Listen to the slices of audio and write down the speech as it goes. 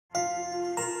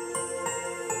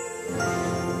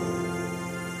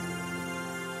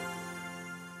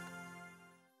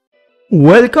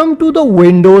Welcome to the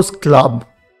Windows Club.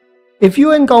 If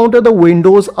you encounter the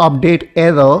Windows Update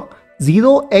error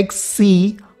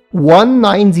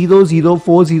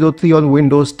 0xc1900403 on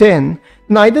Windows 10,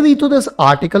 neither read to this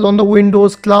article on the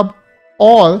Windows Club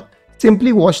or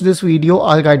simply watch this video.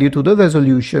 I'll guide you to the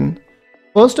resolution.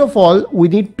 First of all, we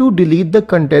need to delete the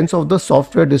contents of the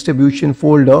software distribution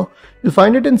folder. You'll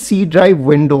find it in C drive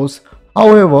Windows.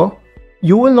 However,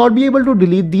 you will not be able to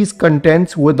delete these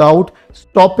contents without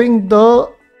stopping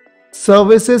the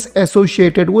services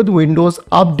associated with Windows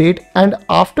Update, and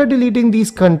after deleting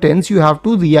these contents you have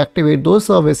to reactivate those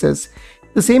services.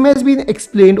 The same has been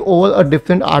explained over a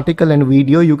different article and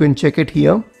video. You can check it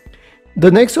here.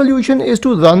 The next solution is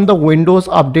to run the Windows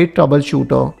Update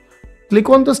Troubleshooter.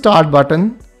 Click on the Start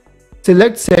button,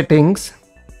 select Settings,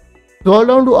 scroll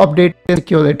down to Update and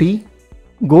Security,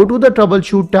 go to the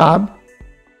Troubleshoot tab,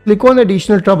 click on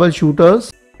Additional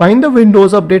Troubleshooters, find the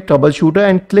Windows Update Troubleshooter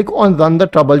and click on Run the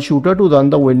Troubleshooter to run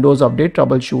the Windows Update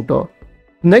Troubleshooter.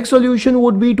 Next solution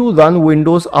would be to run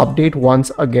Windows Update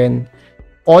once again.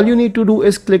 All you need to do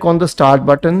is click on the Start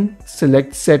button,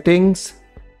 select Settings,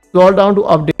 scroll down to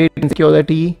Update and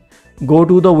Security, go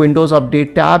to the Windows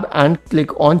Update tab and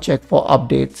click on Check for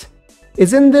Updates.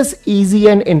 Isn't this easy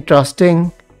and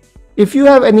interesting? If you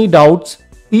have any doubts,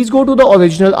 please go to the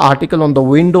original article on the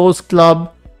Windows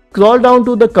Club. Scroll down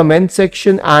to the comment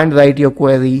section and write your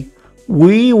query.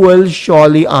 We will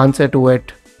surely answer to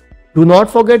it. Do not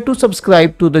forget to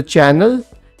subscribe to the channel.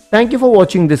 Thank you for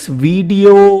watching this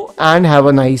video and have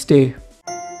a nice day.